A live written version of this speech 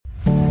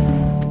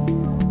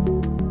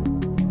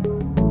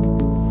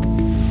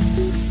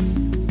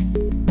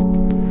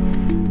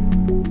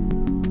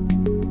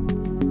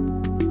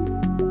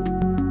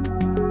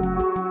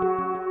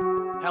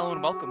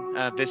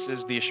This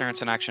is the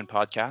Assurance in Action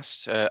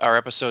podcast. Our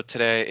episode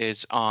today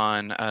is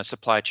on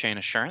supply chain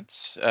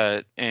assurance,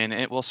 and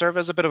it will serve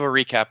as a bit of a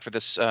recap for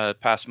this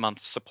past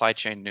month's supply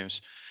chain news.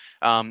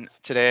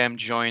 Today I'm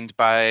joined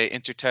by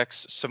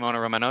Intertek's Simona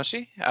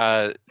Romanosi,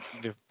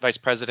 the Vice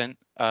President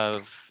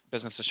of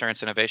Business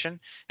Assurance Innovation,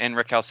 and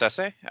Raquel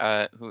Sese,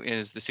 who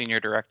is the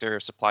Senior Director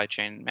of Supply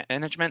Chain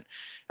Management,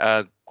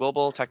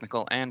 Global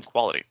Technical and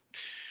Quality.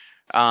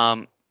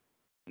 Now,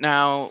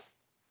 to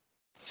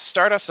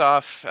start us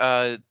off,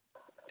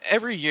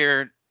 every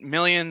year,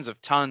 millions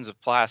of tons of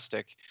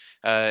plastic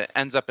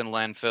ends up in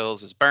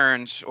landfills, is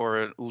burned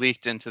or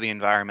leaked into the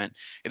environment.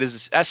 It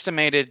is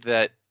estimated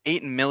that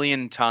 8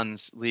 million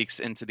tons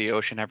leaks into the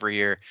ocean every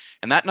year,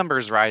 and that number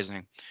is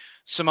rising.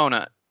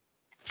 Simona,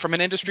 from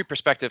an industry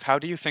perspective, how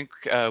do you think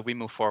we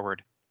move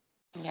forward?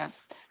 Yeah.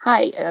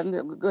 Hi,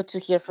 good to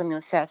hear from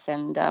you, Seth,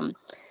 and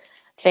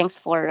thanks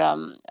for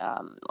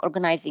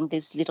organizing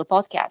this little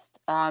podcast.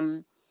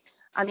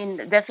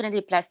 Definitely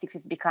plastics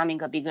is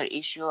becoming a bigger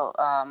issue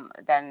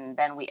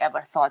than we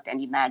ever thought and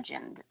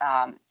imagined.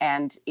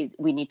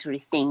 We need to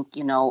rethink,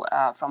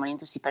 from an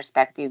industry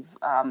perspective,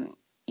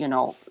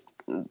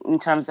 in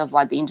terms of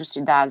what the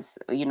industry does,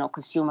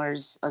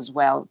 consumers as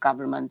well,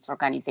 governments,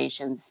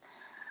 organizations,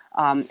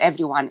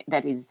 everyone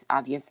that is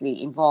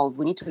obviously involved.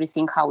 We need to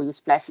rethink how we use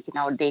plastic in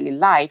our daily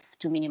life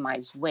to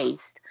minimize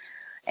waste.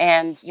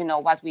 And,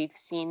 what we've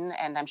seen,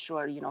 and I'm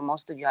sure,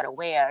 most of you are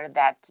aware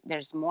that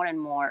there's more and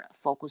more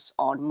focus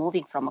on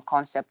moving from a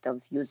concept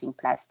of using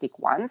plastic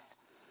once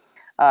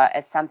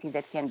as something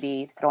that can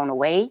be thrown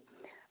away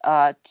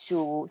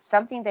to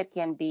something that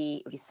can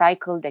be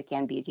recycled, that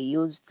can be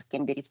reused,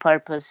 can be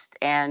repurposed,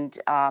 and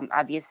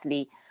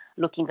obviously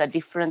looking at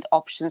different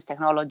options,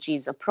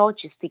 technologies,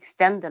 approaches to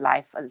extend their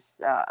life as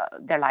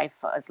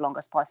long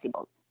as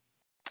possible.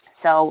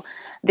 So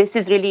this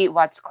is really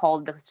what's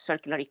called the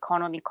circular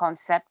economy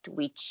concept,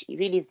 which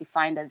really is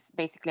defined as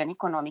basically an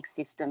economic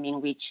system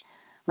in which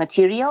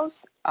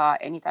materials,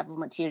 any type of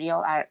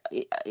material are,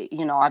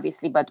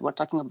 obviously, but we're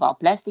talking about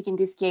plastic in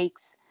this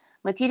case.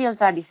 Materials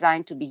are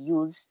designed to be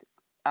used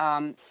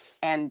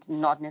and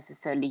not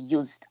necessarily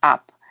used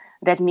up.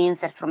 That means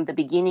that from the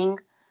beginning,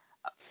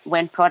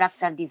 when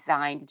products are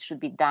designed, it should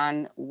be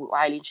done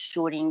while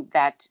ensuring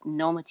that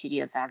no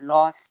materials are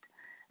lost,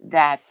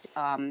 that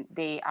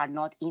they are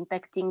not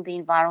impacting the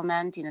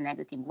environment in a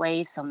negative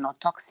way, so no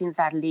toxins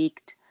are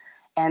leaked,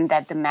 and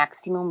that the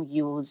maximum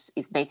use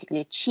is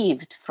basically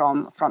achieved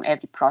from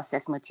every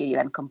process material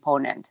and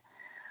component.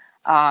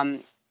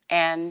 And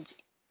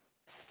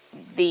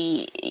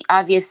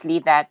obviously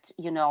that,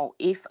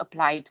 if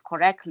applied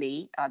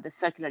correctly, the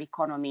circular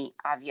economy,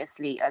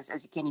 obviously, as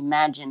you can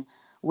imagine,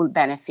 will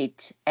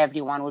benefit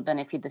everyone, will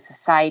benefit the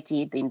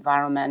society, the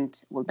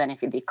environment, will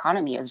benefit the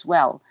economy as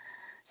well.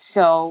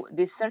 So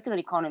this circular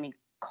economy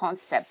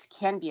concept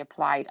can be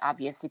applied,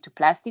 obviously, to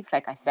plastics.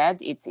 Like I said,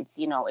 it's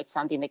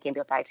something that can be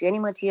applied to any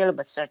material,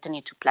 but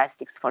certainly to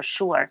plastics for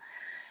sure.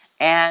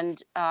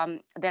 And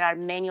there are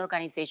many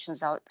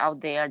organizations out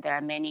there. There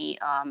are many,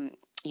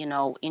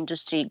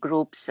 industry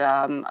groups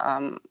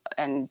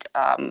and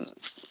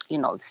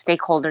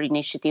stakeholder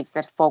initiatives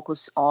that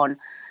focus on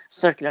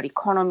circular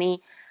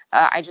economy.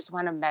 I just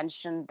want to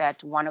mention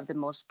that one of the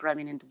most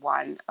prominent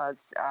one,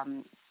 as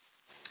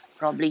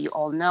probably you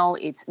all know,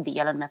 it's the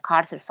Ellen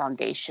MacArthur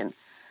Foundation.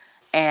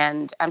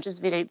 And I'm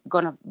just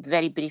going to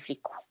very briefly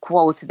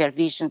quote their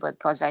vision,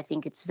 because I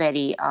think it's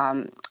very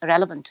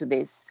relevant to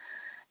this.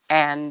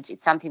 And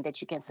it's something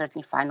that you can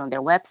certainly find on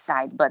their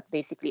website. But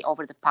basically,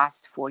 over the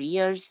past 4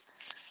 years,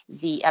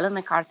 the Ellen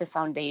MacArthur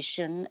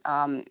Foundation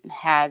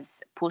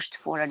has pushed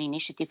for an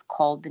initiative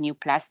called the New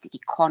Plastic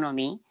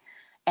Economy.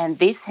 And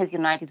this has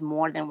united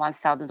more than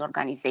 1,000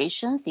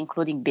 organizations,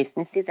 including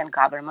businesses and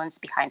governments,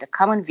 behind a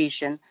common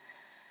vision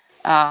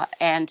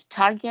and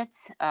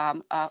targets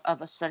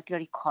of a circular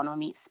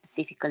economy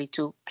specifically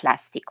to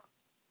plastic.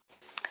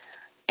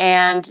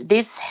 And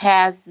this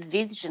has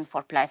vision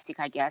for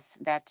plastic, I guess,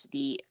 that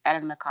the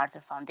Ellen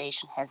MacArthur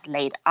Foundation has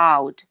laid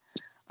out,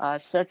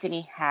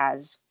 certainly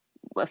has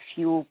a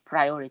few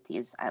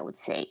priorities, I would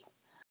say.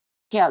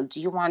 Kel, do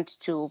you want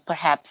to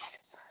perhaps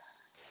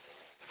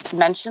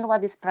mention what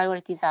these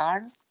priorities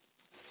are?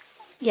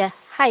 Yeah.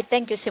 Hi.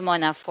 Thank you,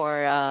 Simona,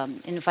 for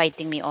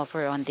inviting me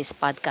over on this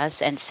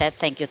podcast. And Seth,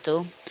 thank you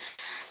too.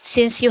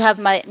 Since you have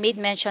made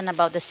mention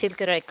about the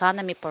circular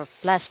economy for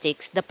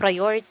plastics, the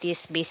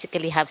priorities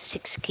basically have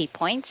 6 key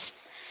points.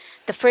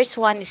 The first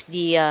one is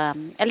the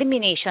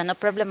elimination of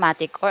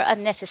problematic or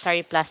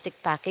unnecessary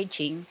plastic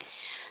packaging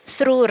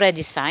through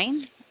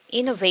redesign,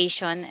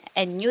 innovation,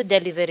 and new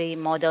delivery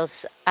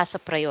models as a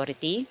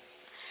priority.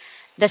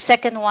 The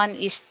second one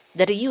is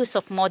the reuse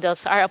of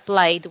models are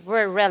applied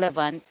where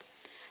relevant,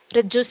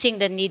 reducing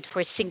the need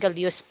for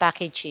single-use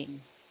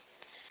packaging.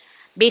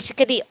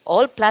 Basically,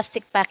 all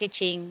plastic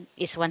packaging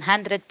is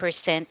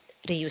 100%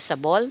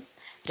 reusable,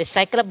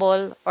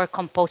 recyclable, or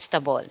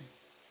compostable.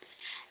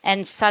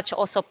 And such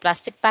also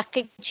plastic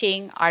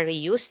packaging are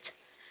reused,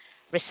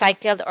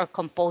 recycled, or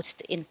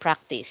composted in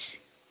practice.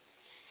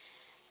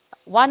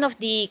 One of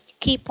the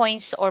key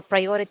points or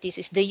priorities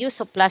is the use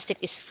of plastic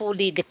is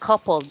fully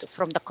decoupled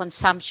from the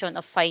consumption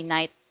of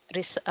finite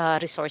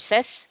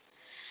resources.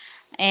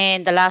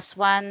 And the last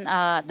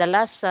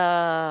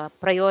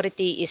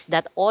priority is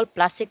that all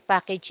plastic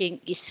packaging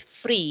is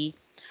free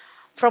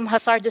from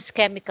hazardous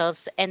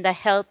chemicals, and the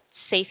health,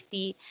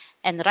 safety,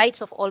 and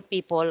rights of all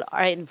people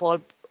are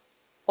involved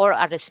or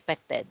are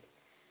respected.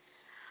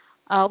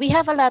 We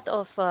have a lot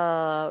of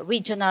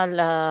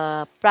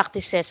regional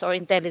practices or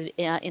intel,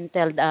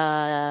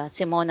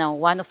 Simona,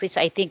 one of which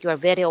I think you are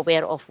very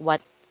aware of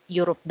what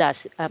Europe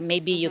does.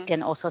 Maybe you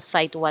can also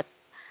cite what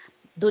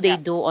do they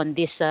do on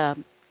this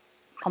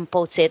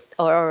composite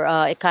or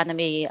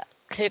economy,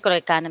 circular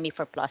economy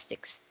for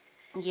plastics.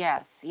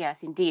 Yes,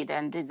 yes, indeed.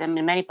 And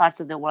in many parts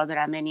of the world, there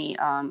are many,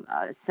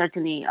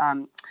 certainly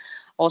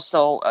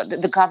also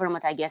the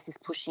government, I guess, is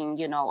pushing,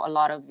 a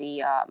lot of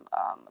the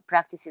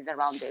practices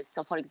around this.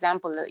 So, for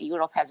example,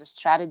 Europe has a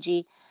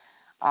strategy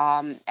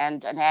and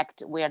an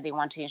act where they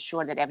want to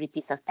ensure that every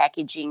piece of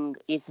packaging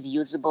is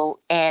reusable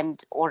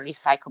and or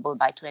recyclable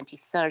by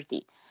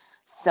 2030.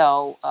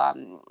 So,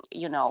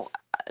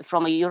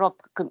 from a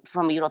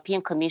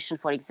European Commission,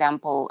 for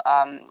example,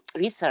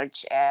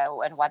 research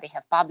and what they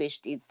have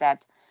published is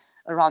that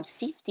around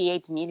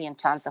 58 million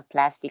tons of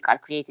plastic are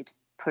created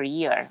per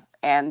year,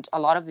 and a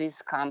lot of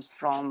this comes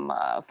from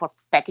for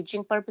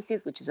packaging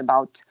purposes, which is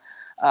about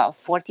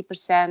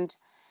 40%.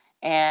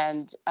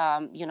 And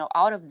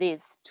out of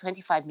this,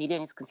 25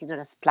 million is considered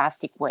as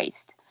plastic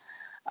waste.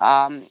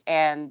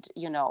 And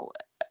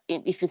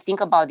if you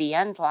think about the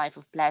end life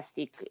of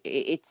plastic,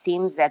 it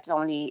seems that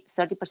only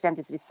 30%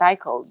 is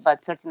recycled,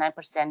 but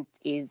 39%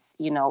 is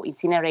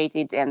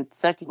incinerated, and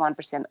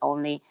 31%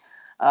 only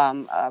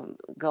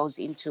goes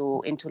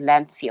into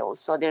landfills.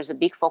 So there's a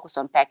big focus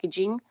on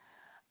packaging,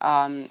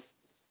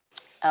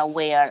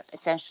 where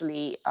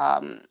essentially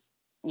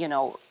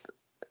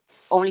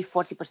only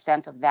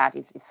 40% of that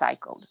is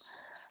recycled.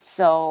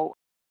 So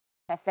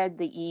I said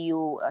the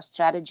EU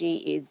strategy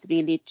is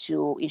really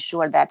to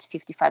ensure that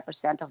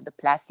 55% of the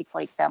plastic,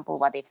 for example,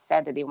 what they've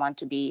said that they want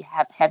to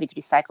have it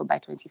recycled by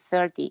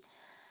 2030,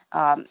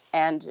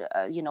 and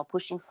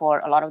pushing for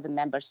a lot of the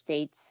member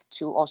states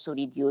to also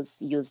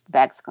reduce used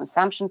bags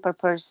consumption per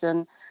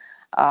person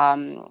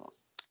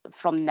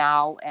from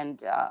now,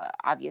 and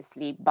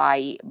obviously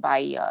by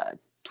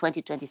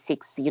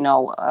 2026,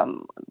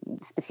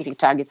 specific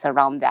targets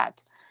around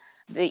that.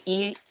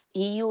 The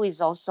EU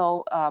is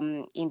also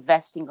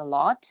investing a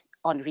lot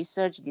on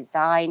research,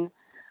 design,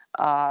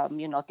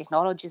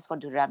 technologies for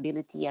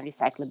durability and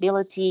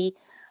recyclability.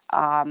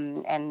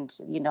 And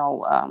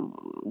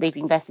they've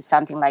invested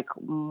something like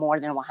more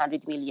than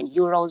 100 million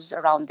euros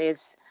around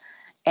this,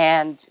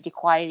 and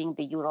requiring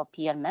the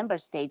European member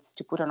states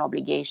to put an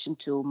obligation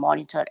to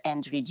monitor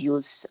and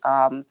reduce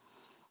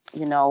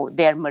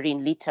their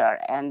marine litter.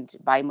 And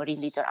by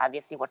marine litter,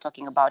 obviously, we're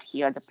talking about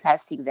here the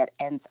plastic that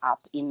ends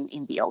up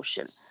in the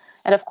ocean.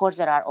 And of course,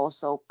 there are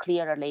also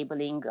clearer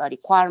labeling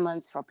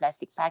requirements for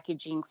plastic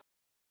packaging.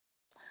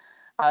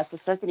 So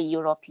certainly,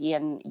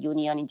 European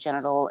Union in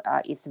general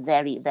is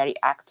very, very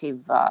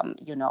active. And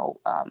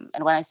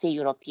when I say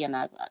European,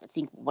 I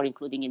think we're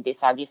including in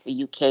this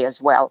obviously UK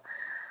as well.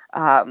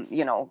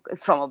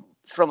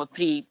 From a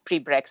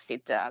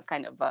pre-Brexit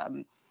kind of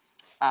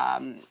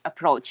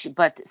approach,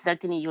 but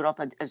certainly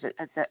Europe as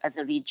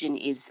a region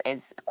is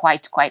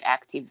quite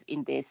active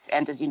in this.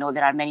 And as you know,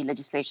 there are many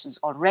legislations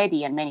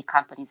already, and many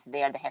companies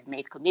there that have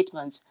made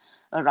commitments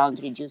around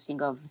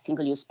reducing of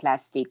single-use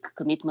plastic,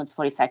 commitments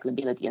for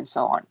recyclability, and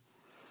so on.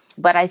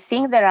 But I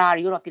think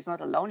Europe is not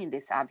alone in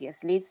this,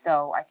 obviously.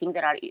 So I think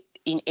there are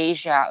in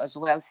Asia as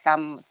well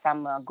some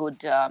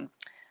good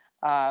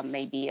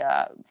maybe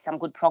some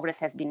good progress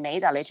has been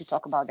made. I'll let you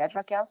talk about that,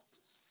 Raquel.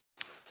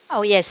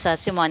 Oh, yes,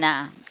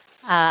 Simona.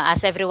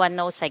 As everyone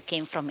knows, I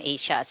came from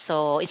Asia.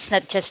 So it's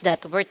not just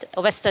that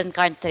Western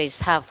countries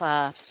have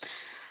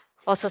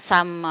also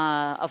some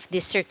of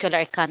these circular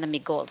economy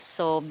goals.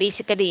 So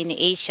basically in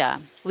Asia,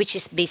 which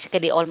is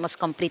basically almost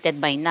completed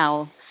by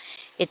now,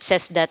 it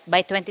says that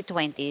by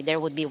 2020, there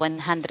would be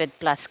 100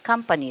 plus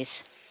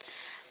companies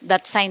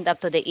that signed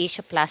up to the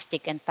Asia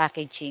Plastic and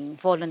Packaging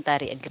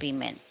Voluntary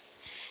Agreement.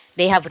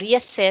 They have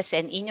reassessed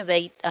and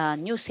innovate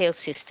new sales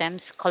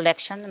systems,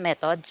 collection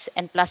methods,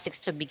 and plastics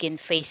to begin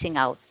phasing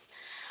out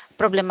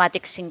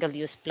problematic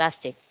single-use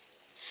plastic.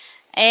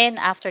 And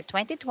after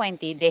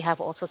 2020, they have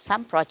also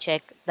some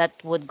project that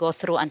would go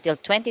through until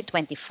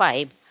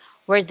 2025,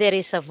 where there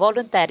is a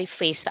voluntary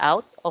phase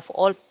out of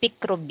all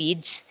picro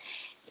beads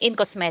in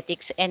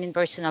cosmetics and in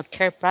personal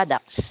care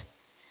products.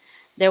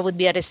 There would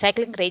be a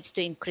recycling rates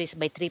to increase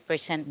by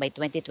 3% by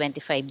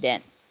 2025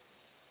 then,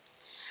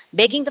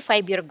 begging the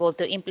 5-year goal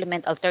to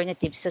implement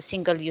alternatives to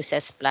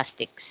single-use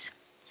plastics.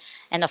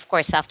 And of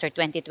course, after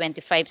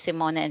 2025,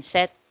 Simona and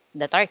Seth,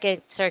 the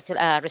target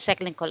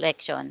recycling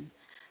collection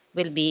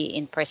will be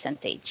in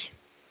percentage.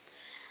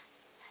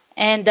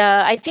 And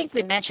I think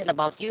we mentioned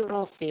about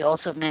Europe, we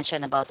also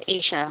mentioned about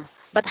Asia,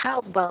 but how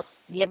about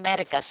the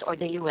Americas or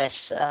the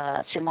US,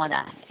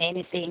 Simona?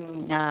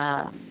 Anything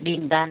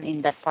being done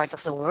in that part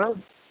of the world?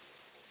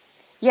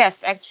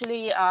 Yes,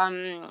 actually,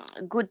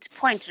 good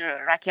point,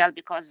 Raquel,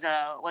 because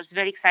it was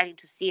very exciting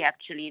to see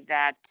actually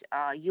that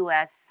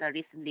U.S.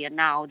 Recently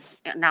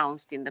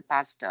announced in the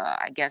past,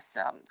 I guess,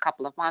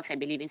 couple of months, I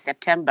believe in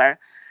September,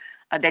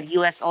 that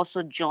U.S.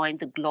 also joined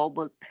the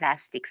Global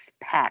Plastics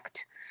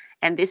Pact.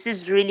 And this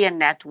is really a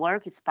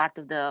network. It's part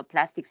of the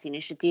plastics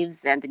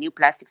initiatives and the new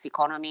plastics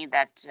economy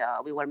that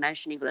we were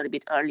mentioning a little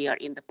bit earlier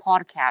in the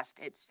podcast.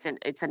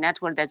 It's a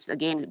network that's,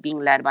 again, being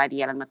led by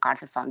the Ellen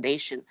MacArthur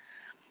Foundation.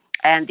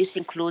 And this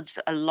includes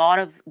a lot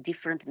of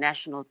different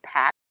national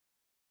pacts.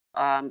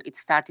 It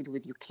started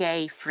with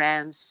UK,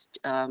 France,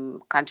 other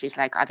countries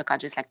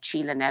like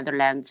Chile,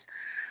 Netherlands,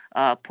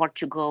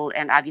 Portugal,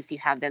 and obviously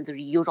you have then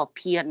the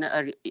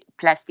European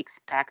Plastics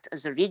Pact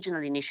as a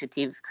regional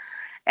initiative.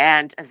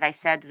 And as I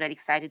said, very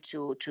excited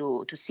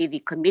to see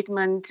the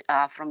commitment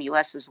from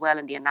US as well,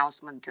 and the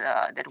announcement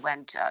that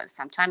went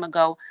some time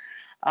ago.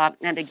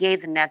 And again,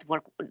 the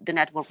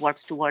network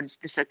works towards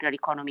the circular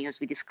economy, as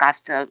we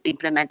discussed,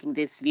 implementing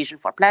this vision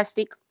for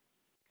plastic,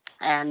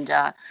 and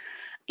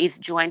is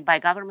joined by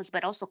governments,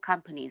 but also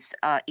companies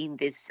in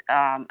this,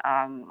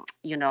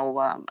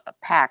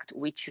 pact,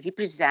 which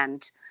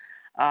represent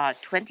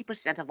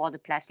 20% of all the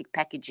plastic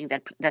packaging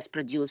that's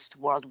produced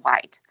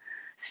worldwide.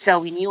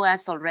 So in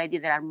US already,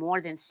 there are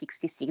more than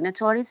 60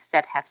 signatories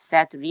that have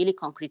set really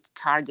concrete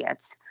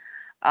targets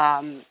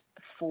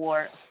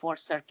for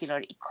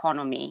circular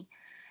economy.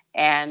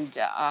 And,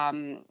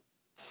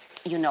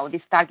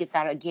 these targets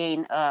are,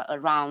 again,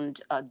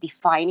 around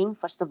defining,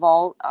 first of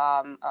all,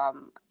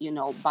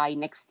 by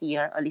next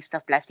year, a list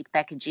of plastic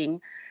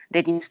packaging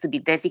that needs to be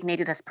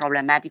designated as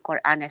problematic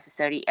or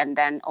unnecessary, and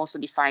then also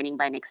defining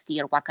by next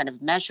year what kind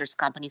of measures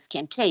companies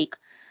can take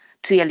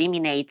to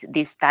eliminate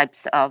these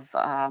types of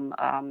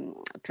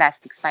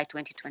plastics by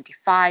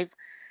 2025.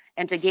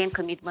 And again,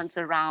 commitments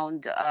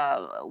around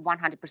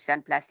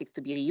 100% plastics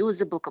to be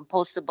reusable,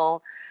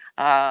 compostable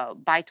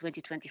by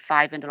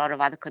 2025, and a lot of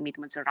other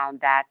commitments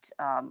around that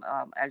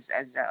as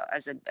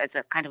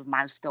a kind of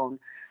milestone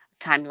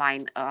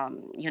timeline,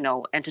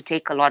 and to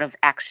take a lot of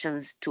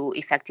actions to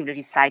effectively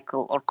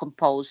recycle or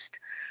compost,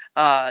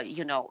 at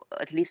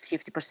least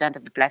 50%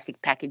 of the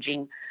plastic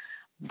packaging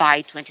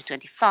by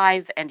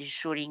 2025, and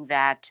ensuring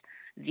that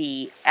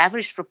the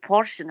average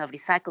proportion of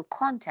recycled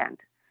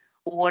content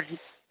or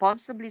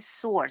responsibly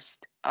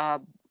sourced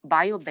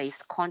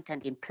bio-based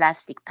content in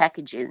plastic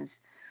packaging,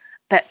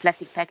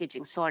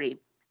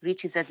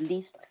 reaches at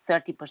least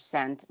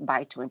 30%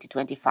 by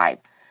 2025.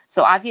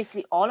 So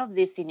obviously, all of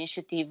this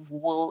initiative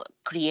will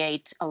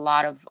create a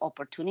lot of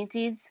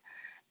opportunities,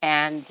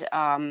 and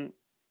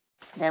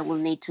there will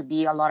need to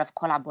be a lot of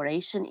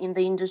collaboration in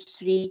the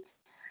industry,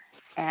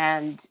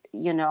 and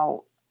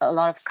a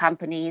lot of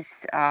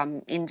companies,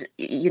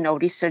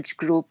 research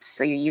groups,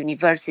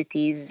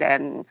 universities,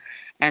 and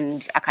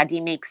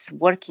academics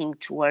working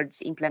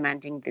towards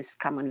implementing this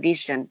common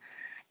vision.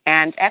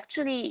 And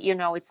actually,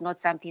 it's not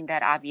something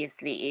that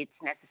obviously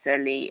it's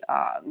necessarily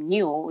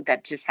new,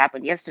 that just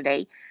happened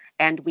yesterday.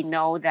 And we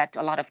know that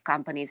a lot of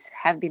companies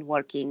have been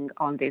working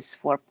on this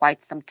for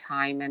quite some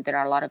time, and there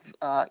are a lot of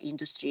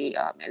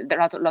there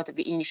are a lot of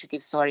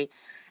initiatives,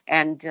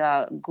 and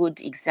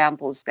good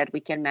examples that we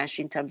can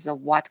mention in terms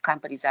of what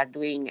companies are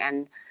doing.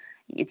 And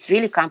it's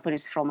really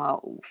companies from a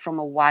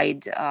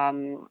wide,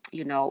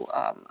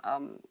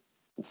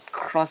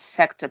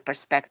 cross-sector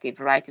perspective,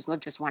 right? It's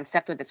not just one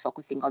sector that's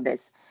focusing on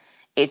this.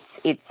 It's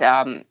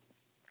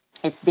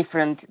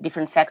different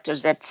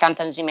sectors that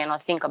sometimes you may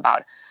not think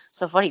about.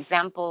 So, for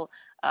example,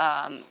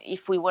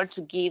 if we were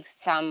to give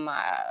some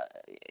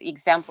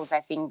examples,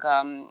 I think,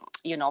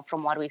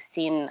 from what we've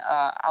seen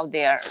out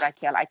there,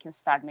 Raquel, I can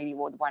start maybe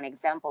with one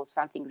example,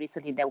 something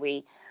recently that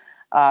we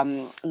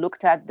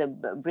looked at. The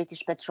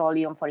British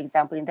Petroleum, for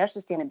example, in their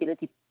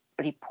sustainability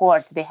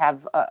report, they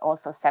have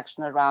also a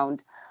section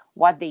around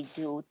what they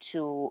do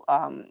to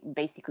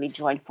basically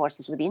join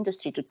forces with the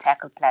industry to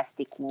tackle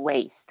plastic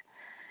waste.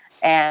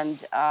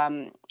 And,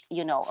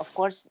 of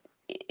course,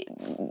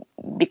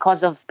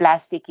 because of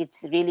plastic,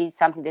 it's really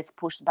something that's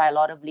pushed by a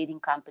lot of leading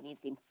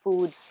companies in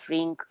food,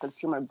 drink,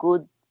 consumer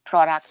good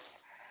products,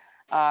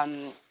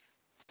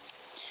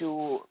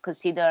 to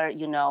consider,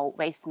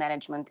 waste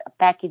management,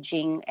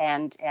 packaging,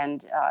 and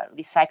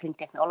recycling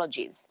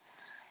technologies.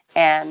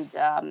 And,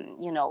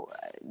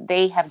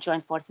 they have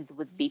joined forces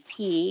with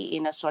BP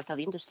in a sort of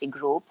industry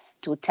groups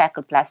to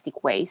tackle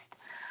plastic waste,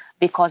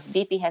 because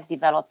BP has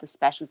developed a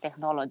special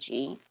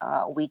technology,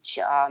 which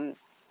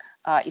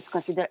it's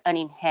considered an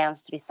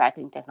enhanced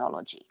recycling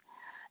technology.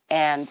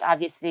 And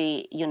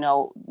obviously,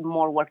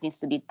 more work needs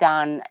to be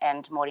done,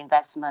 and more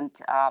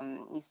investment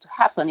needs to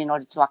happen in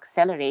order to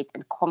accelerate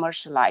and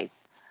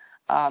commercialize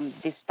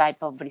this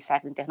type of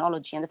recycling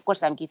technology. And of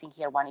course, I'm giving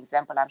here one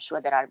example. I'm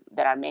sure there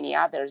are many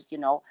others,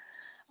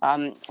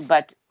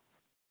 but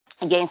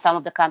again, some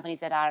of the companies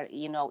that are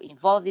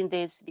involved in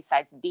this,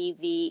 besides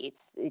BV,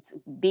 it's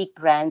big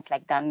brands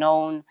like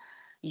Danone,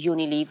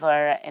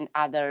 Unilever, and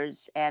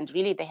others. And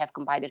really, they have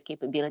combined their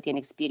capability and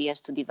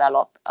experience to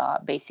develop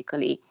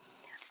basically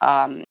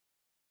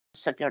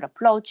circular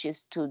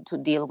approaches to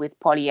deal with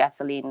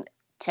polyethylene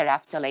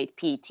terephthalate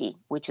PET,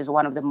 which is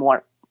one of the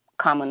more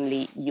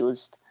commonly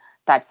used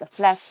types of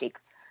plastic.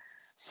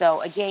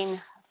 So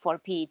again, for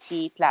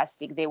PET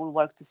plastic, they will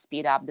work to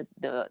speed up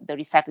the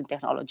recycling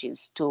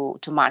technologies to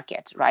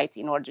market, right?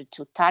 In order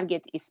to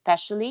target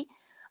especially,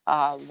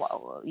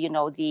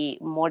 the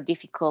more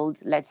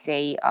difficult, let's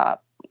say,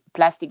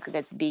 plastic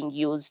that's being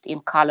used in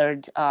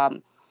colored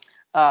bottles,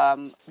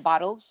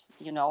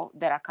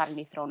 that are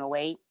currently thrown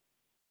away.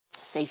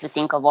 So if you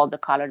think of all the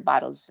colored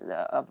bottles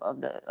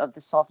of the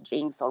soft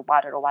drinks or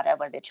water or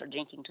whatever that you're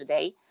drinking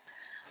today,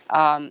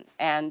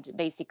 and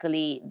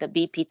basically the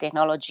BP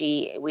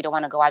technology, we don't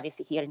want to go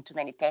obviously here into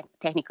many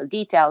technical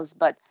details,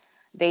 but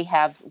they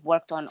have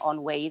worked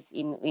on ways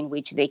in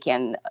which they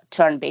can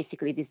turn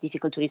basically this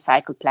difficult to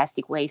recycle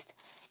plastic waste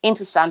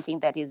into something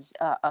that is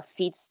a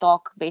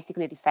feedstock,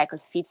 basically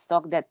recycled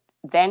feedstock that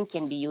then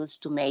can be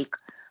used to make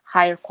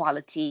higher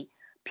quality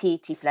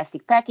PET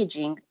plastic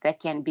packaging that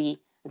can be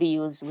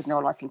reused with no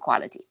loss in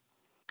quality.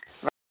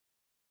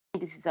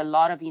 This is a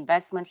lot of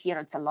investment here.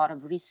 It's a lot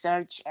of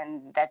research,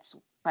 and that's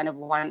kind of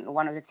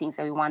one of the things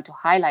that we want to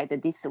highlight,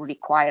 that this will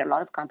require a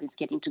lot of companies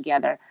getting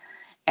together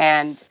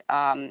and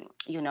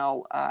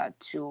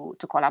to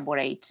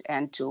collaborate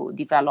and to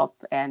develop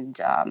and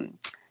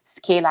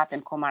scale up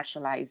and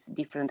commercialize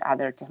different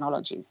other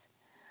technologies.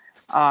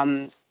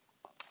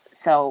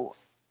 So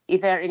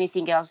is there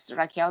anything else,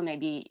 Raquel,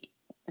 maybe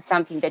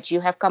something that you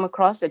have come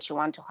across that you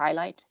want to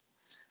highlight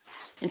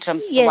in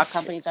terms of what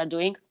companies are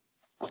doing?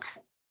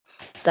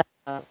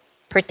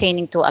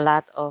 Pertaining to a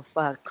lot of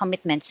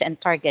commitments and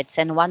targets,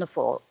 and one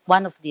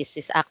of these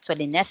is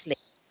actually Nestle,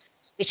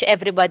 which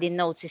everybody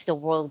knows is the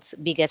world's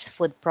biggest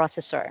food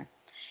processor.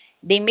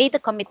 They made a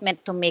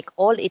commitment to make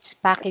all its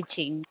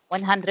packaging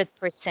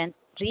 100%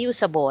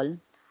 reusable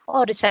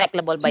or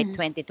recyclable by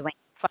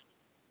 2025.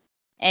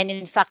 And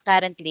in fact,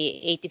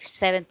 currently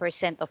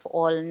 87% of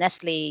all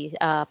Nestle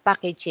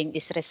packaging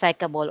is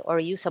recyclable or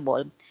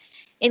usable,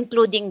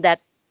 including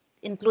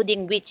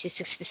which is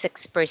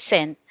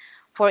 66%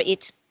 for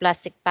its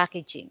plastic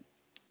packaging.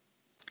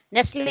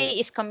 Nestle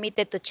is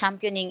committed to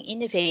championing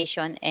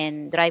innovation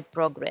and drive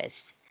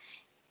progress.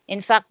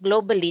 In fact,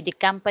 globally, the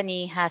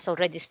company has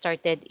already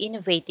started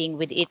innovating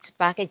with its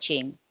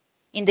packaging.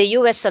 In the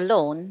US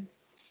alone,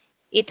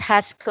 it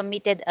has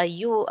committed a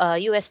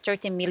US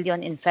 $30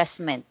 million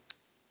investment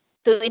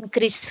to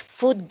increase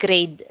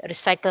food-grade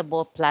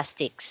recyclable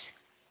plastics.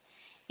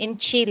 In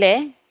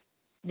Chile,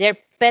 their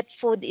pet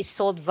food is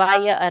sold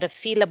via a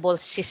refillable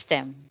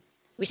system,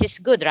 which is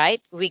good,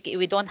 right?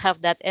 We don't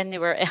have that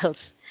anywhere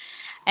else.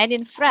 And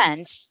in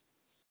France,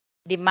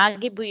 the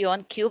Maggi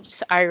Bouillon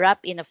cubes are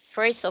wrapped in a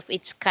first of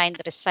its kind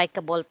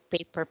recyclable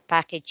paper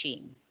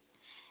packaging.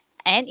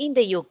 And in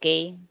the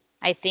UK,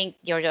 I think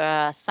your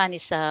son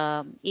is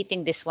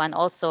eating this one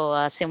also,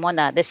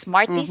 Simona. The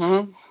Smarties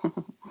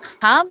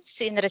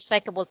comes in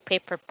recyclable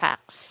paper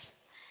packs.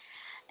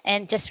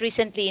 And just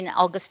recently in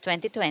August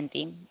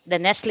 2020, the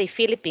Nestle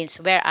Philippines,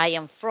 where I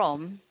am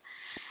from,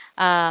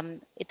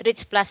 it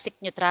reached plastic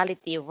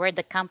neutrality, where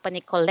the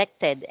company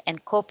collected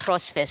and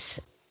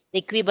co-processed the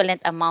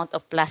equivalent amount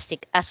of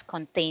plastic as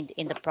contained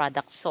in the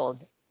product sold.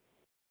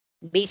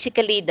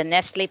 Basically, the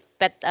Nestle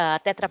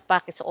Tetra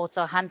Pak is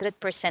also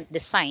 100%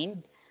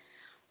 designed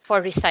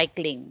for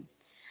recycling.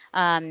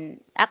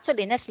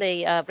 Actually,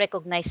 Nestle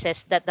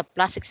recognizes that the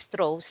plastic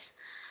straws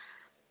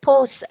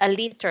pose a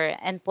litter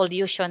and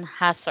pollution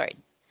hazard.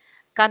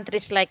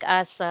 Countries like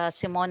us,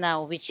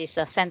 Simona, which is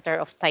a center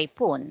of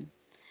typhoon,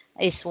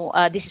 this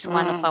is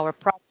one of our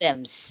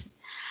problems.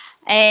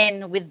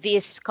 And with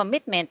this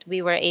commitment,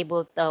 we were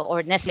able to,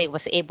 or Nestle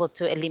was able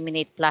to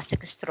eliminate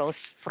plastic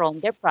straws from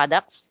their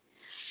products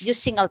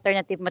using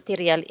alternative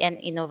material and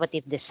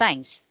innovative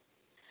designs.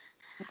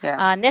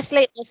 Yeah.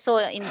 Nestle also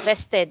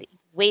invested in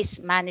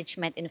waste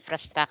management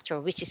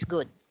infrastructure, which is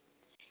good,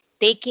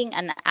 taking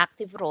an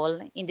active role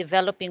in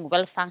developing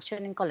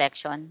well-functioning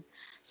collection,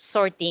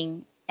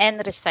 sorting, and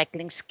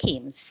recycling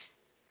schemes.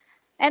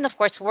 And of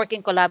course,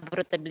 working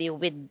collaboratively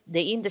with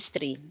the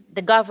industry,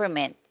 the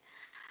government,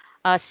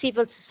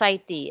 civil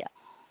society,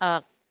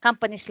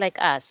 companies like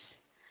us.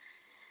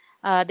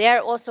 They are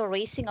also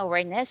raising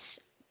awareness,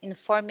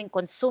 informing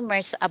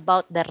consumers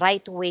about the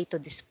right way to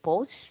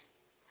dispose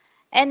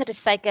and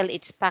recycle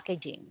its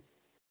packaging.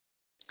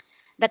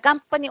 The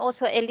company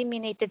also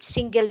eliminated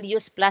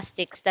single-use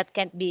plastics that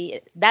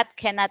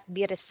cannot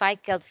be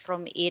recycled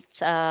from its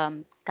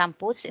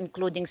campus,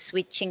 including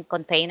switching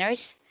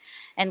containers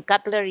and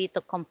cutlery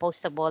to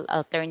compostable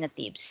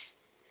alternatives.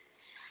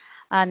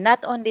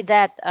 Not only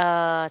that,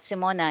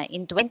 Simona,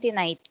 in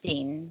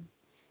 2019,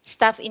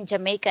 staff in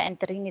Jamaica and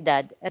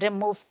Trinidad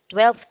removed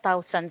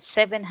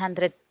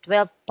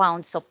 12,712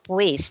 pounds of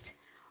waste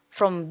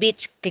from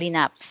beach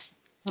cleanups.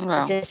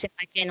 Wow. Just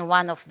imagine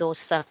one of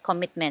those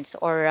commitments,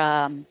 or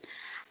I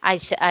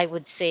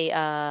would say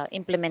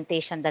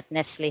implementation that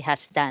Nestle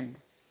has done.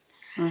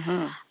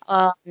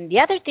 The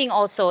other thing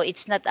also,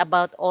 it's not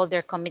about all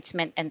their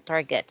commitment and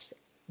targets.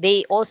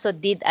 They also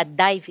did a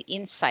dive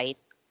insight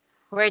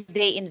where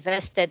they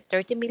invested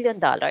 $30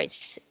 million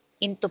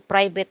into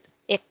private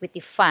equity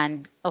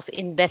fund of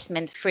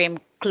investment firm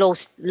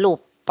Closed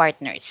Loop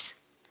Partners.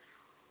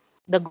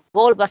 The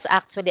goal was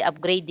actually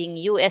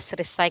upgrading U.S.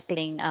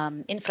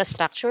 recycling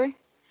infrastructure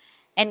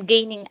and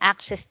gaining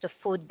access to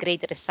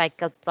food-grade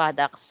recycled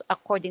products,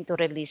 according to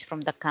release from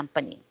the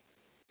company.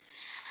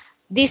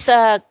 This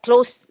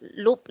closed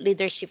loop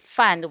leadership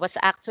fund was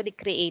actually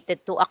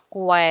created to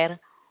acquire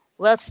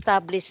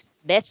well-established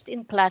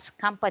best-in-class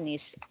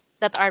companies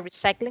that are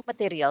recycling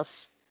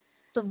materials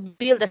to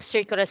build a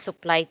circular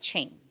supply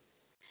chain.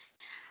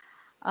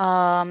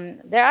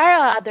 There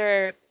are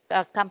other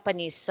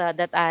companies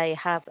that I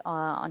have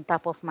on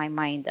top of my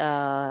mind,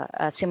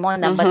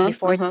 Simona, but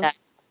before that,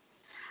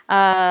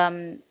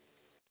 um,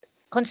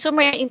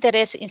 consumer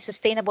interest in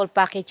sustainable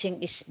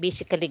packaging is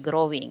basically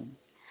growing.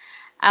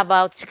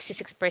 About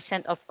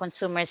 66% of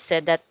consumers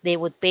said that they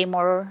would pay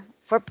more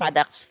for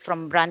products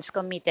from brands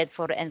committed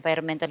for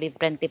environmentally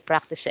friendly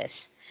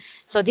practices.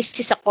 So this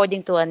is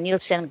according to a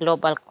Nielsen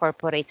Global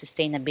Corporate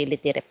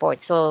Sustainability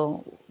Report.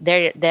 So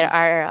there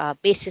are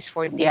basis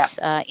for this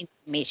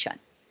information.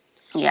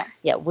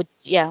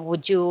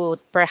 Would you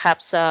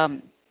perhaps continue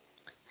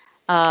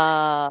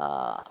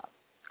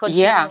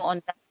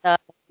on that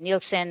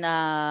Nielsen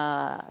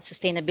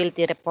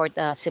Sustainability Report,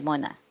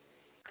 Simona?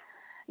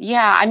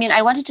 Yeah, I mean,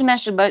 I wanted to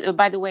mention,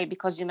 by the way,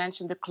 because you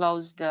mentioned the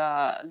closed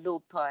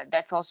loop,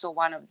 that's also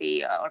one of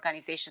the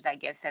organizations, I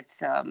guess,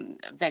 that's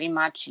very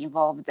much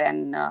involved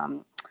and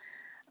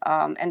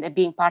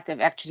being part of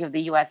actually of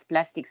the U.S.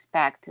 Plastics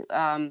Pact.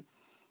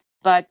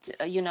 But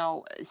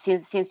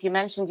since you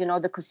mentioned,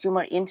 the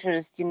consumer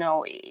interest,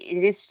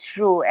 it is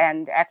true,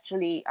 and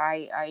actually,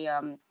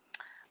 I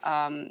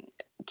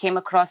came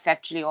across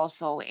actually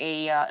also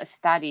a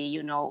study,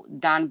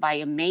 done by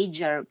a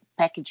major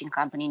packaging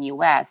company in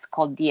U.S.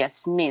 called DS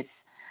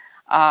Smith.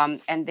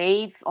 And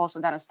they've also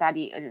done a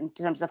study in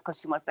terms of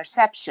consumer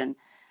perception.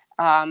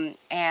 And,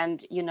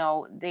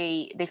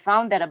 they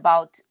found that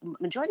about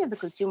majority of the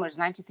consumers,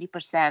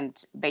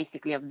 93%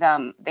 basically of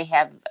them, they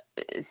have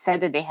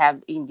said that they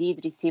have indeed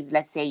received,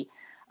 let's say,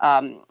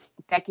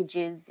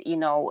 packages.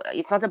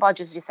 It's not about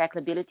just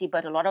recyclability,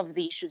 but a lot of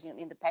the issues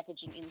in the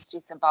packaging industry,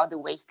 it's about the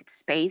wasted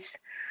space.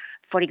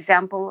 For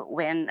example,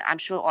 when I'm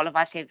sure all of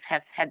us have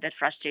had that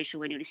frustration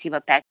when you receive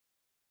a package,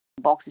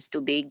 the box is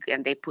too big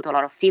and they put a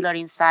lot of filler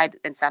inside,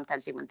 and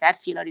sometimes even that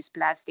filler is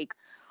plastic,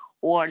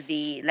 or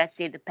let's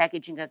say the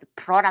packaging of the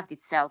product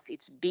itself,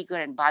 it's bigger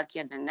and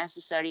bulkier than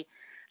necessary.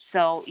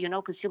 So,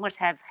 consumers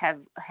have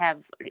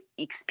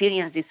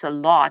experienced this a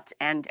lot,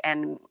 and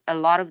a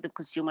lot of the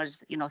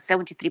consumers,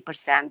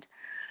 73%,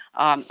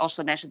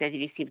 also mentioned that they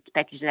received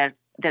packages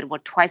that were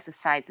twice the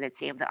size, let's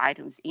say, of the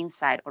items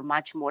inside, or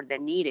much more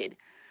than needed.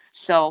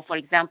 So, for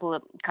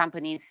example,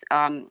 companies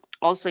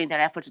also in their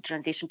effort to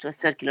transition to a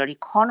circular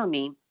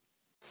economy,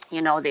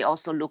 they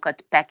also look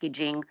at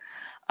packaging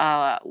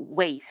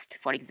waste,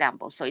 for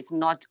example. So it's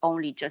not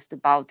only just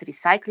about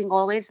recycling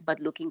always,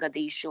 but looking at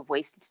the issue of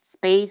wasted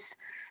space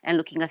and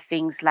looking at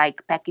things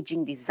like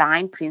packaging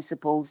design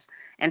principles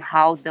and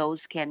how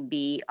those can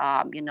be,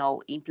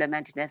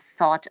 implemented and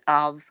thought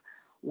of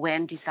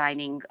when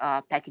designing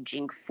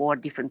packaging for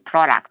different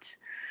products.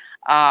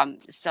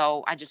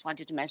 So I just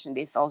wanted to mention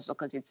this also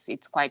because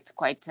it's quite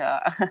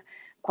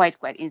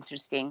quite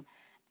interesting.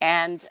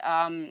 And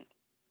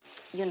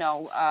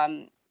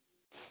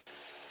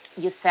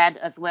you said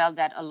as well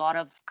that a lot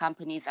of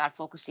companies are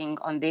focusing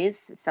on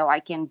this, so I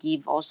can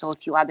give also a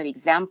few other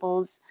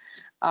examples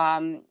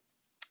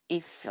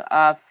if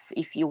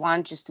you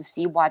want, just to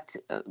see what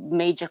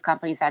major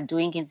companies are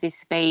doing in this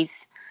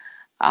space.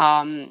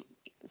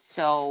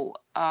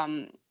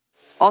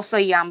 Also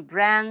Yum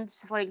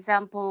Brands, for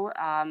example,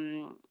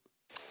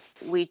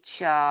 which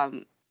have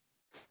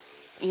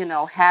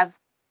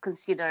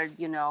considered,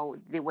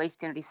 the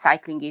waste and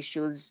recycling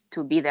issues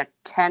to be their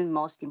 10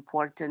 most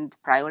important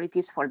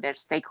priorities for their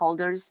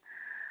stakeholders,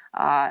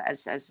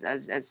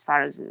 as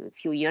far as a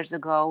few years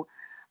ago.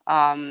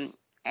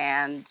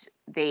 And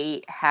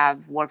they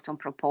have worked on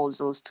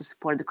proposals to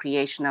support the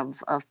creation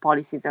of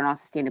policies around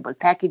sustainable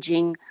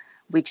packaging,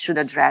 which should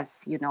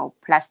address,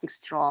 plastic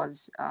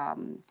straws,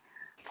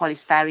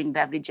 polystyrene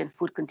beverage and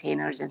food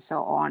containers, and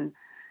so on.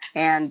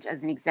 And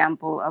as an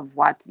example of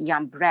what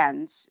Yum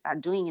Brands are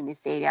doing in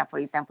this area, for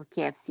example,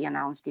 KFC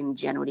announced in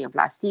January of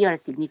last year a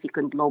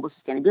significant global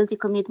sustainability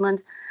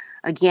commitment,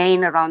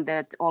 again, around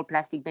that all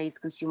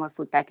plastic-based consumer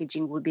food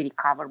packaging will be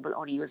recoverable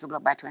or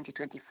reusable by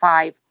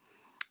 2025.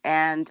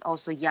 And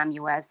also Yum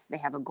US, they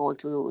have a goal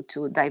to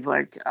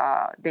divert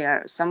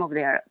some of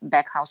their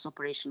backhouse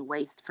operation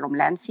waste from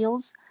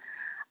landfills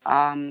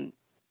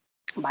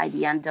by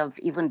the end of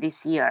even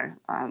this year.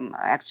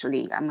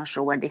 Actually, I'm not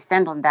sure where they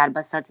stand on that,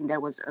 but certainly there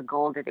was a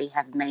goal that they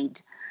have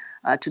made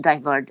to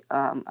divert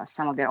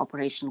some of their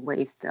operation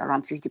waste,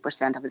 around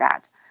 50% of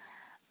that.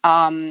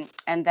 And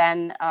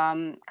then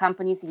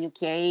companies in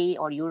UK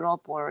or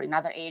Europe or in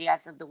other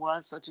areas of the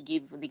world. So to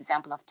give the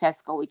example of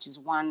Tesco, which is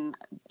one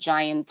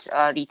giant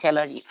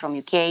retailer from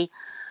UK,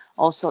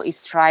 also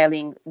is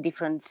trialing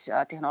different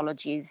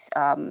technologies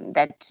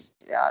that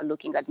are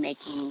looking at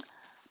making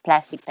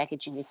plastic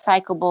packaging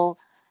recyclable,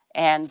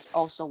 and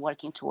also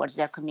working towards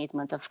their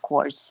commitment, of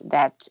course,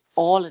 that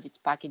all of its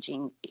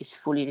packaging is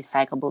fully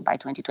recyclable by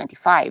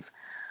 2025.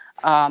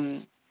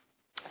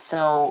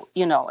 So,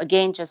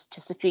 again,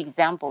 just a few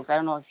examples. I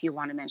don't know if you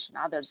want to mention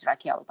others,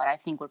 Raquel, but I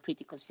think we're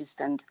pretty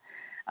consistent.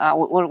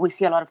 We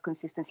see a lot of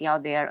consistency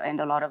out there and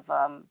a lot of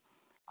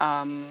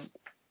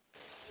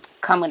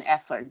common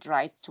effort,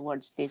 right,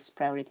 towards these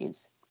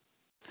priorities.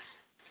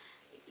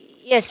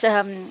 Yes,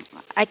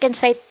 I can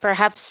cite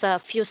perhaps a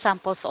few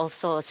samples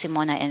also,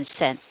 Simona and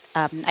Seth.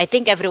 I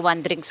think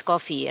everyone drinks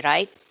coffee,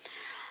 right?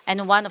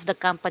 And one of the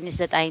companies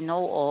that I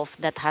know of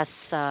that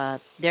has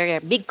their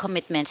big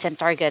commitments and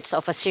targets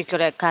of a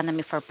circular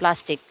economy for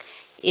plastic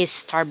is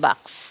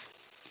Starbucks,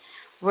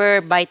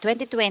 where by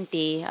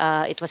 2020,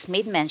 it was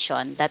made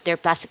mention that their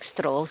plastic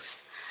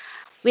straws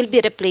will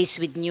be replaced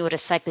with new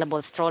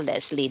recyclable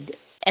strawless lid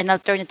and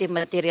alternative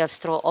material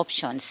straw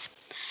options.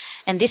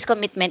 And this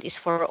commitment is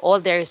for all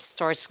their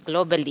stores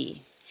globally.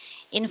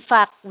 In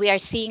fact, we are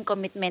seeing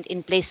commitment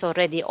in place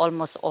already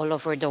almost all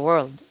over the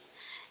world.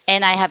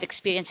 And I have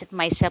experienced it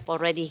myself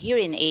already here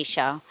in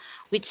Asia,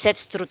 which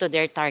sets true to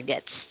their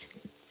targets.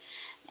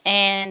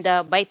 And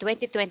by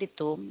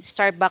 2022,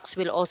 Starbucks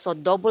will also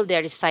double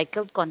their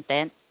recycled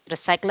content,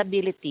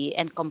 recyclability,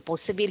 and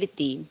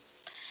composability,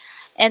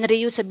 and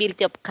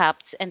reusability of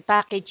cups and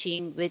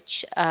packaging,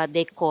 which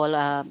they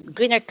call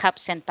greener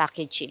cups and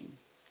packaging.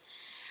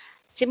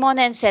 Simona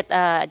and Seth,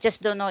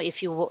 just don't know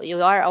if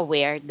you are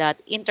aware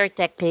that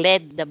Intertech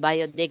led the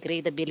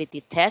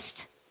biodegradability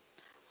test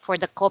for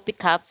the coffee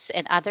cups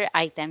and other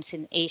items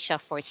in Asia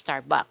for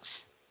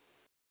Starbucks.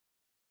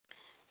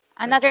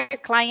 Another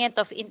client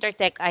of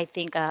Intertech, I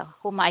think,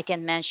 whom I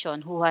can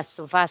mention, who has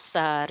vast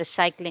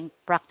recycling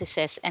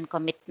practices and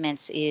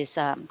commitments, is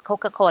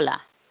Coca-Cola,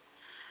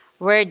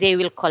 where they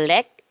will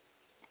collect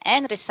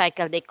and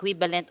recycle the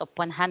equivalent of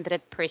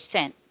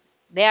 100%.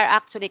 They are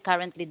actually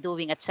currently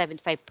doing at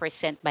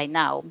 75% by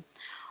now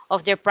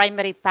of their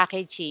primary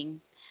packaging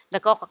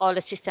the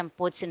Coca-Cola system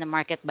puts in the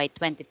market by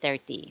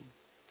 2030.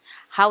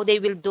 How they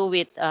will do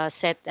it,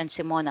 Seth and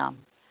Simona?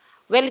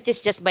 Well, it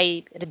is just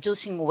by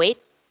reducing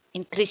weight,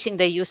 increasing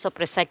the use of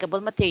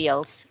recyclable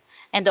materials,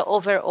 and the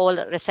overall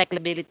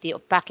recyclability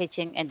of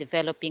packaging and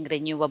developing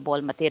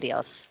renewable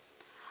materials.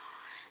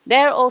 They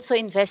are also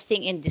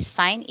investing in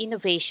design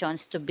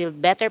innovations to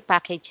build better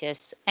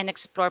packages and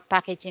explore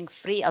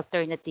packaging-free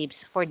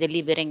alternatives for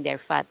delivering their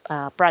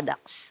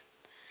products.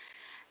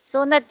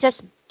 So not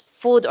just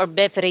food or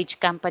beverage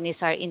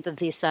companies are into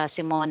this,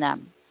 Simona.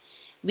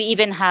 We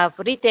even have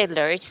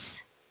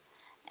retailers,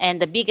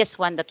 and the biggest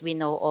one that we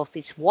know of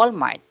is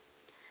Walmart,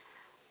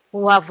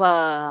 who have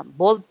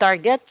bold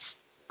targets,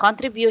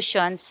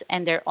 contributions,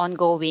 and their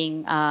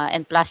ongoing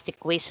and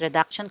plastic waste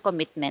reduction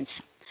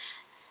commitments.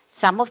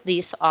 Some of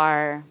these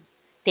are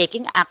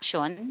taking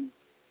action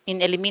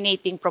in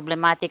eliminating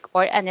problematic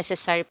or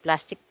unnecessary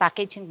plastic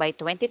packaging by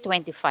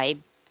 2025,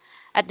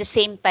 at the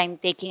same time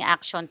taking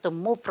action to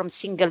move from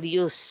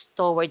single-use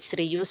towards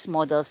reuse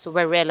models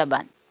where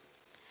relevant.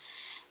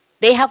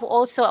 They have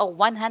also a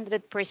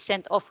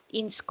 100% of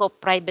in-scope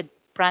private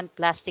brand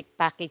plastic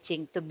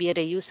packaging to be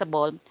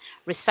reusable,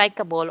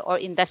 recyclable, or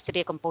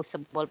industry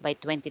composable by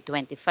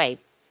 2025.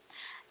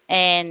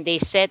 And they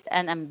set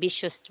an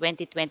ambitious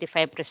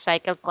 2025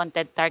 recycled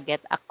content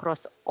target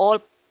across all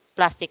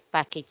plastic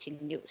packaging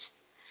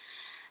used.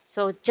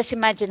 So just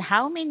imagine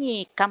how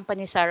many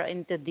companies are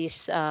into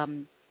this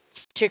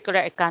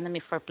circular economy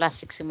for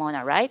plastic,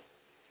 Simona, right?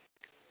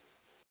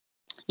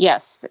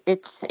 Yes,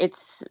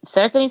 it's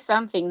certainly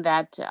something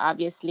that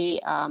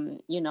obviously,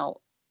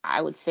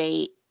 I would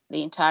say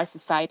the entire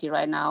society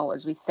right now,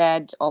 as we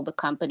said, all the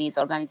companies,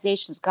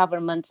 organizations,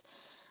 governments,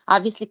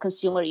 obviously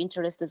consumer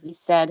interest, as we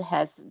said,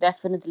 has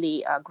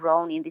definitely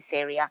grown in this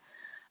area.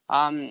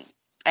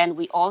 And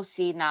we all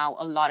see now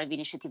a lot of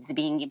initiatives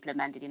being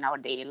implemented in our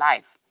daily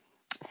life.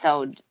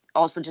 So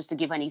also just to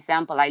give an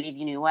example, I live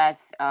in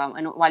US,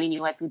 and while in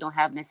US we don't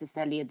have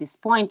necessarily at this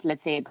point,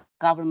 let's say,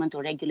 government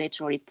or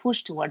regulatory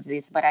push towards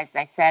this, but as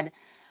I said,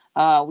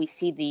 we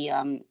see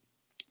the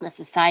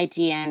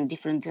society and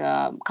different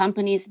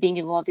companies being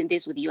involved in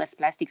this with the US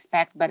Plastics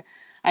Pact. But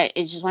I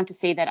just want to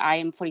say that I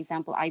am, for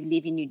example, I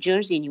live in New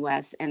Jersey in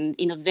US, and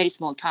in a very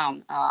small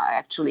town,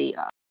 actually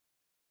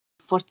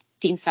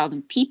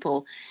 14,000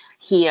 people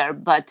here.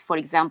 But for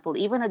example,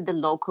 even at the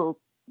local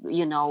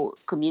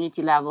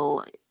community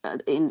level,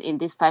 in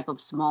this type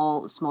of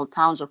small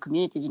towns or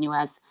communities in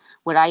US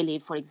where I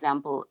live, for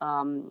example,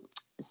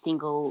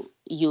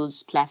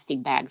 single-use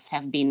plastic bags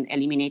have been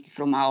eliminated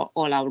from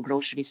all our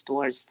grocery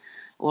stores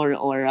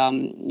or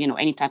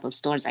any type of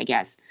stores, I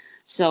guess.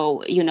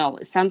 So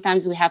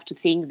sometimes we have to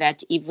think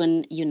that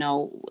even in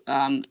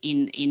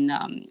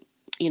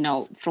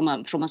from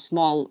a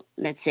small,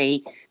 let's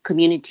say,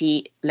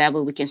 community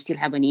level, we can still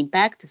have an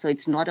impact. So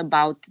it's not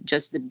about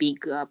just the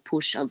big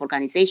push of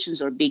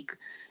organizations or big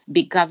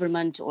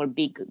government or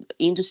big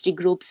industry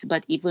groups,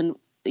 but even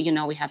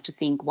we have to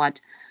think what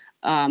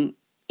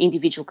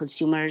individual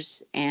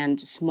consumers and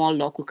small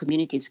local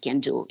communities can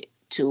do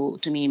to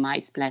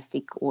minimize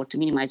plastic or to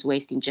minimize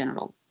waste in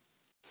general.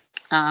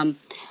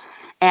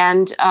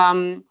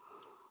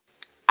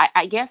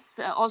 I guess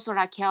also,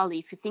 Raquel,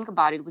 if you think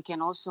about it, we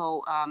can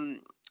also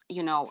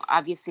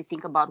obviously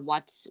think about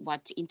what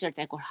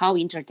Intertek or how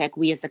Intertek,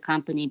 we as a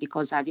company,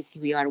 because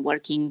obviously we are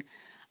working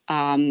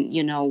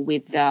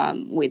with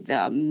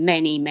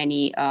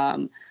many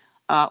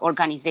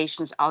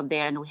organizations out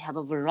there, and we have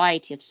a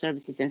variety of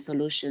services and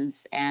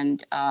solutions,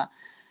 and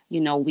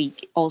we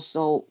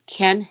also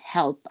can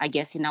help, I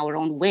guess, in our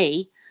own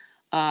way,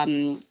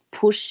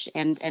 push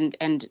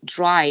and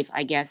drive,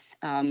 I guess,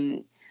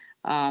 the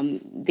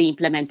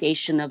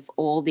implementation of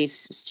all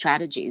these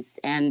strategies.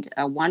 And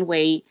one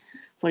way,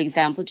 for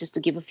example, just to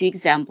give a few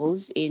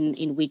examples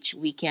in which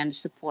we can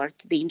support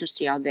the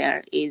industry out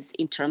there, is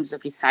in terms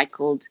of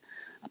recycled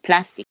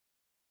plastic,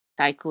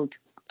 recycled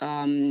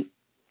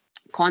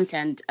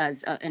content,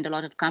 and a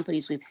lot of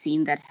companies we've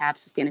seen that have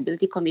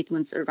sustainability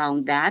commitments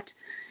around that,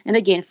 and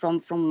again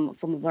from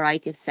a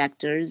variety of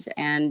sectors.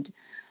 And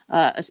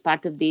as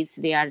part of this,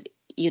 they are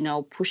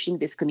pushing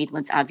these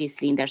commitments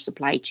obviously in their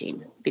supply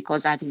chain,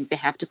 because obviously they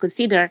have to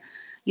consider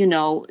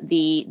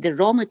the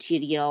raw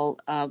material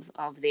of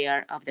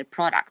their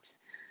products.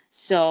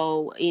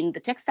 So in the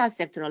textile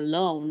sector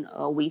alone,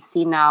 we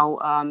see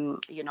now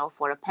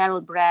for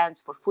apparel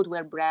brands, for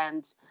footwear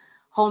brands,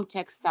 home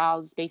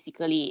textiles,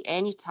 basically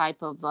any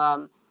type of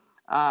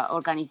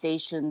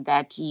organization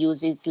that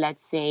uses,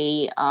 let's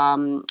say,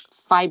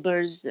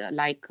 fibers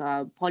like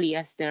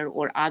polyester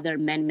or other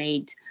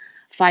man-made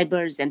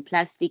fibers and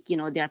plastic.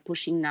 They are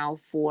pushing now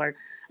to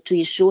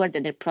ensure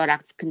that their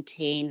products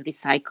contain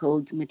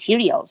recycled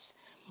materials.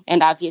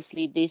 And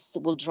obviously this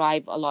will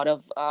drive a lot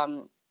of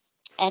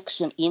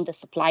action in the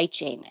supply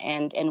chain,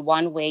 and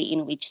one way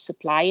in which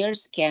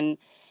suppliers can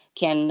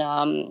and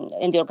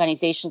the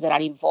organizations that are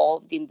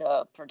involved in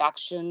the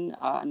production,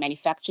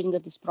 manufacturing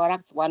of these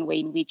products, one way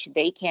in which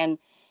they can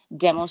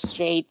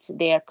demonstrate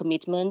their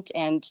commitment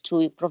and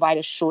to provide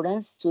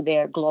assurance to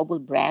their global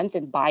brands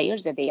and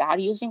buyers that they are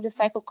using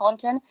recycled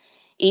content,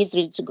 is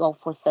really to go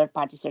for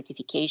third-party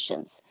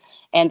certifications.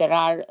 And there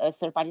are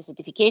third-party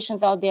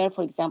certifications out there.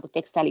 For example,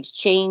 Textile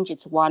Exchange,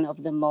 it's one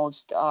of the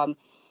most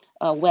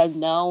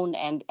well-known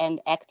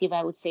and active,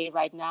 I would say,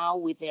 right now,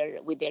 with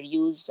their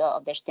use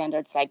of their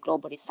standards like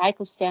Global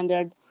Recycle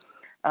Standard,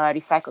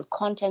 Recycled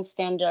Content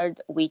Standard,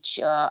 which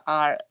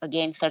are,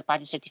 again,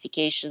 third-party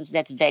certifications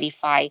that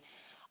verify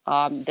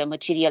the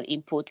material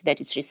input that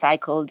is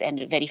recycled,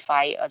 and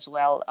verify as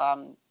well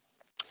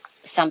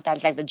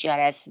sometimes, like the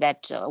GRS,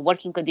 that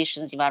working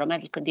conditions,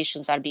 environmental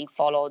conditions are being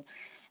followed,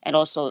 and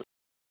also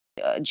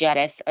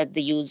GRS at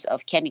the use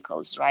of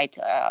chemicals, right,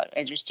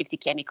 and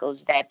restricted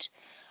chemicals that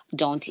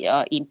don't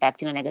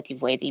impact in a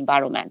negative way the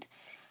environment.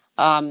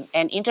 And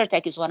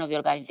Intertek is one of the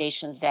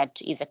organizations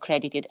that is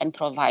accredited and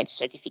provides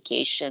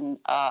certification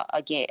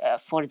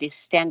for these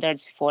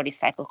standards for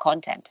recycled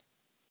content.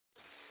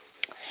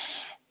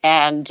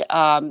 And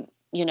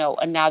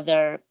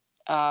another,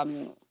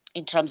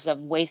 in terms of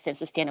waste and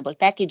sustainable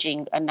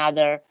packaging,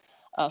 another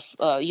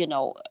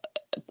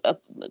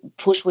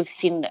push we've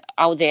seen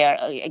out there,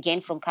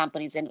 again from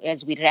companies, and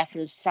as we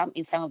reference some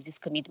of these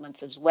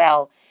commitments as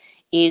well,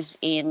 is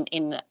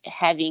in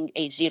having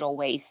a zero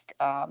waste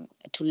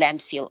to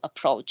landfill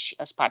approach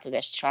as part of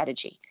their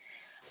strategy.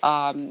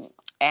 And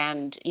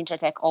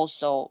Intertek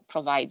also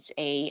provides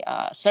a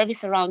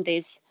service around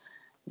this,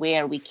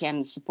 where we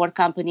can support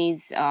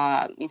companies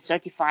in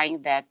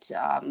certifying that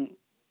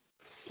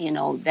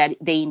that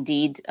they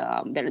indeed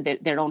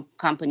their own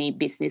company,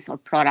 business, or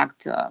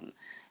product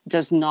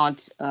does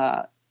not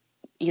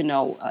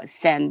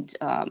send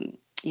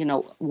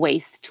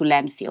waste to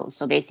landfill.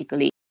 So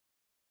basically,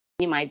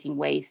 minimizing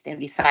waste and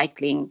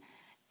recycling,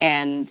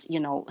 and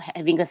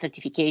having a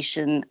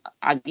certification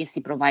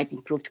obviously provides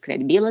improved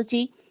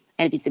credibility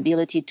and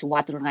visibility to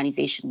what the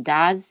organization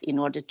does in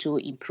order to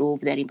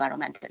improve their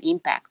environmental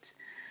impacts.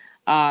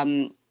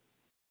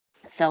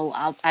 So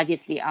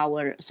obviously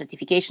our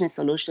certification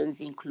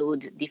solutions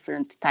include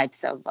different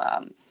types of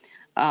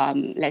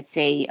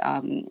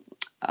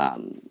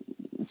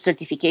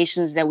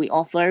certifications that we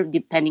offer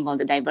depending on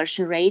the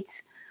diversion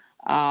rates.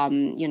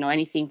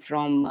 Anything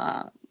from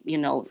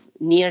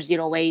near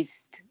zero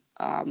waste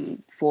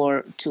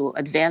to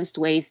advanced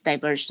waste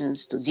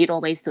diversions to zero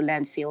waste to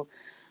landfill.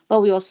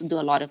 But we also do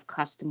a lot of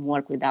custom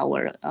work with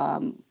our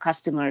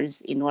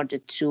customers in order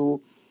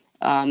to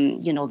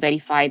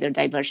verify their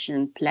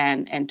diversion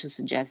plan and to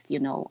suggest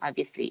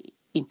obviously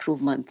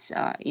improvements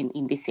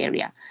in this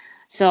area.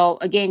 So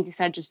again,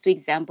 these are just two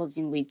examples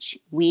in which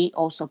we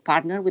also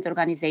partner with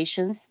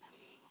organizations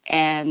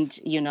And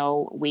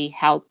we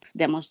help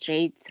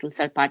demonstrate through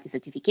third-party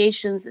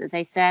certifications, as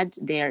I said,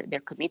 their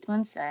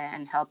commitments,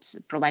 and helps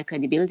provide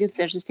credibility to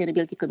their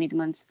sustainability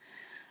commitments.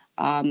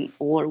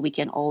 Or we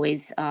can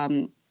always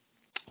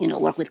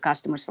work with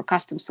customers for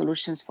custom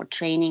solutions, for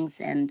trainings,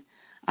 and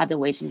other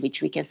ways in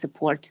which we can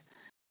support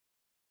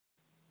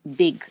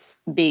big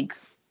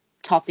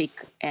topic,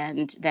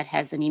 and that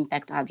has an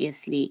impact,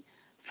 obviously,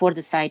 for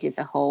the site as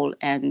a whole,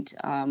 and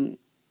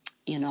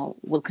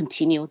will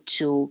continue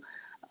to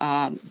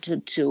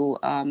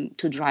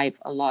drive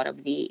a lot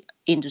of the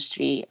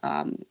industry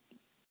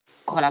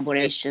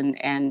collaboration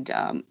and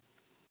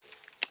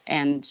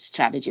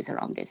strategies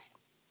around this.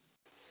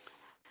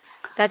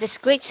 That is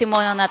great,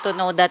 Simona, to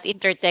know that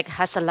Intertech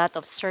has a lot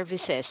of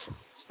services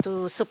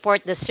to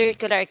support the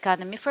circular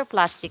economy for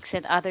plastics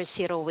and other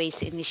zero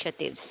waste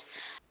initiatives.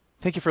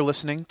 Thank you for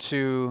listening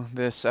to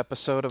this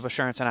episode of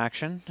Assurance in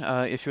Action.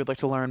 If you would like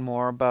to learn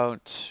more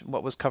about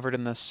what was covered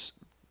in this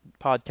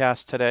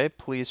podcast today,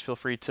 please feel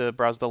free to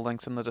browse the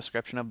links in the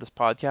description of this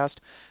podcast,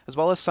 as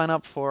well as sign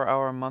up for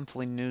our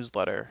monthly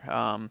newsletter.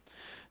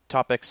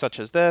 Topics such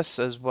as this,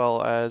 as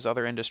well as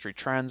other industry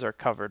trends, are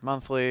covered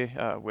monthly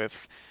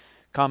with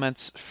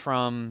comments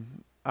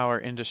from our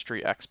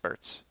industry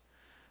experts.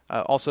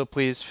 Also,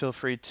 please feel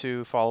free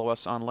to follow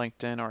us on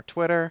LinkedIn or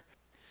Twitter,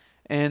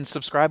 and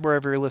subscribe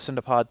wherever you listen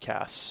to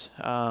podcasts.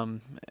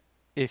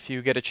 If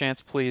you get a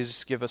chance,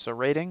 please give us a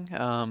rating.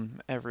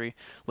 Every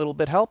little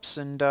bit helps,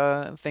 and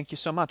thank you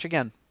so much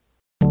again.